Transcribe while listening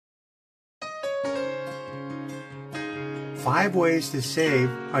5 ways to save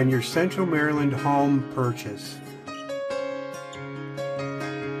on your Central Maryland home purchase.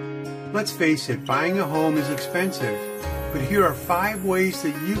 Let's face it, buying a home is expensive, but here are 5 ways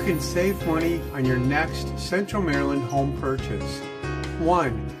that you can save money on your next Central Maryland home purchase.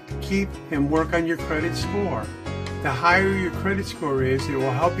 1. Keep and work on your credit score. The higher your credit score is, it will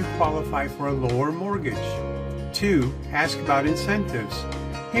help you qualify for a lower mortgage. 2. Ask about incentives.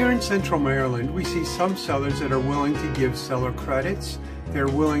 Here in Central Maryland, we see some sellers that are willing to give seller credits. They're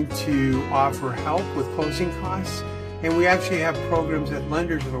willing to offer help with closing costs, and we actually have programs that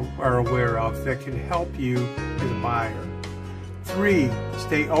lenders are aware of that can help you as a buyer. 3.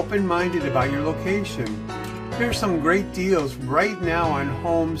 Stay open-minded about your location. There are some great deals right now on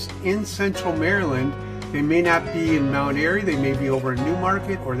homes in Central Maryland. They may not be in Mount Airy, they may be over in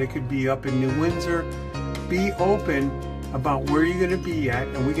Newmarket, or they could be up in New Windsor. Be open about where you're going to be at,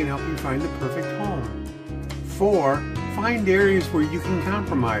 and we can help you find the perfect home. 4. Find areas where you can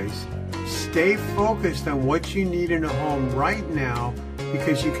compromise. Stay focused on what you need in a home right now,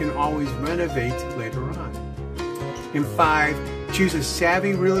 because you can always renovate later on. And 5, choose a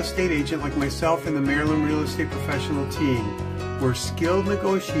savvy real estate agent like myself and the Maryland Real Estate Professional team. We're skilled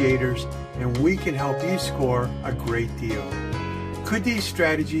negotiators, and we can help you score a great deal. Could these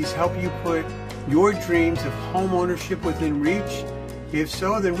strategies help you put your dreams of home ownership within reach? If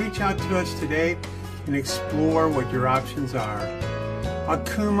so, then reach out to us today and explore what your options are.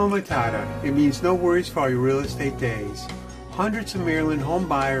 Hakuna Matata. It means no worries for all your real estate days. Hundreds of Maryland home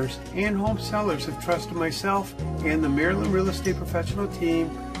buyers and home sellers have trusted myself and the Maryland Real Estate Professional team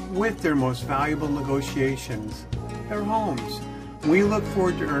with their most valuable negotiations, their homes. We look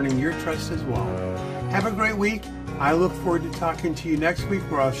forward to earning your trust as well. Have a great week. I look forward to talking to you next week,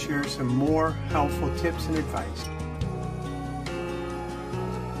 where I'll share some more helpful tips and advice.